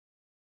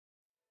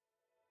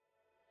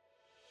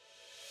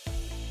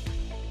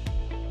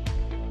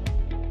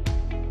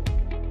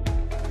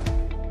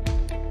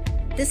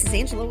This is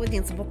Angela with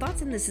Danceable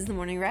Thoughts, and this is the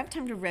Morning Rev.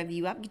 Time to rev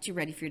you up, get you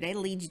ready for your day,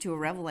 lead you to a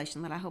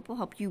revelation that I hope will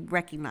help you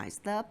recognize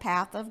the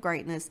path of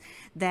greatness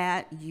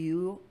that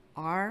you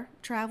are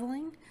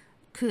traveling,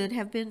 could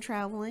have been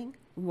traveling.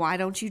 Why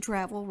don't you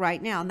travel right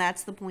now? And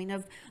that's the point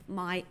of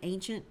my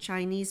ancient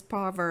Chinese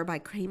proverb. I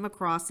came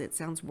across it.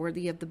 Sounds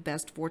worthy of the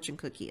best fortune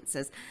cookie. It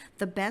says,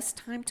 the best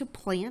time to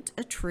plant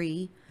a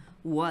tree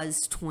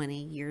was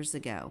 20 years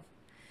ago.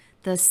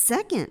 The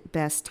second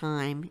best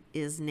time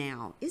is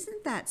now.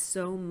 Isn't that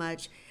so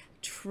much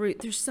true?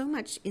 There's so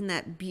much in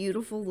that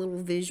beautiful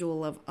little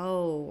visual of,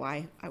 oh,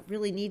 I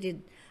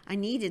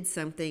needed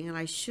something and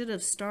I should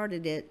have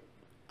started it,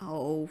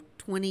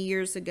 20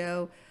 years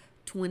ago,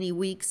 20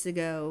 weeks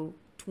ago,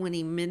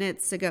 20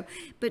 minutes ago.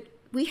 But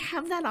we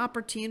have that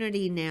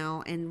opportunity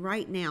now and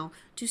right now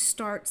to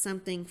start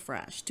something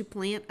fresh, to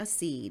plant a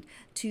seed,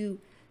 to,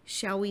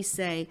 shall we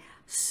say,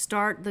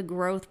 start the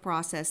growth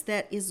process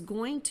that is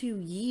going to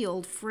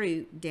yield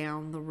fruit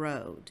down the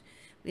road.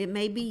 It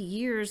may be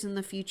years in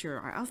the future.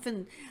 I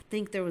often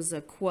think there was a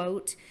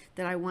quote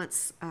that I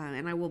once,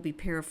 and I will be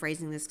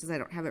paraphrasing this because I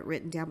don't have it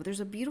written down, but there's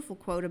a beautiful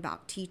quote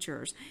about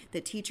teachers,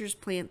 that teachers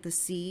plant the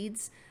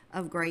seeds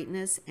of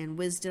greatness and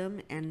wisdom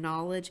and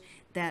knowledge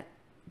that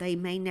they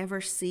may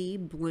never see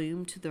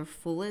bloom to their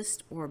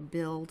fullest or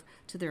build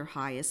to their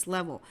highest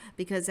level.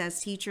 Because as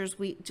teachers,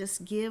 we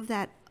just give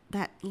that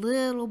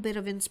little bit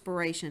of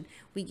inspiration.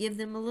 We give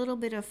them a little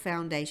bit of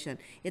foundation.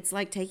 It's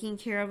like taking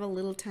care of a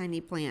little tiny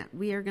plant.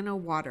 We are going to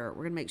water it.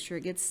 We're going to make sure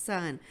it gets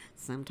sun.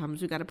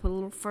 Sometimes we got to put a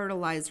little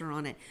fertilizer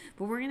on it.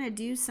 But we're going to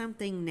do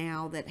something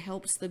now that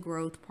helps the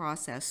growth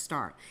process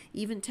start.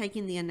 Even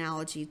taking the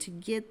analogy to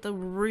get the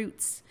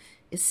roots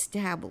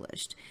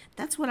established.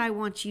 That's what I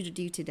want you to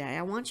do today.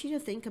 I want you to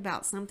think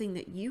about something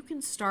that you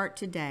can start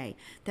today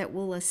that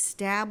will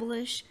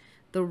establish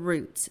the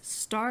roots,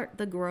 start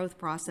the growth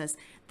process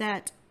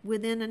that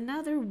within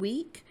another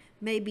week,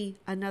 maybe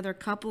another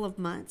couple of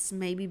months,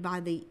 maybe by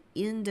the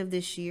end of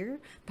this year,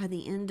 by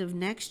the end of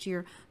next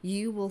year,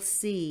 you will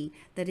see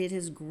that it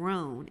has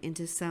grown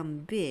into some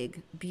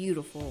big,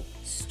 beautiful,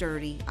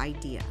 sturdy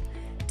idea.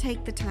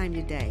 Take the time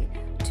today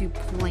to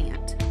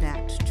plant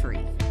that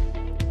tree.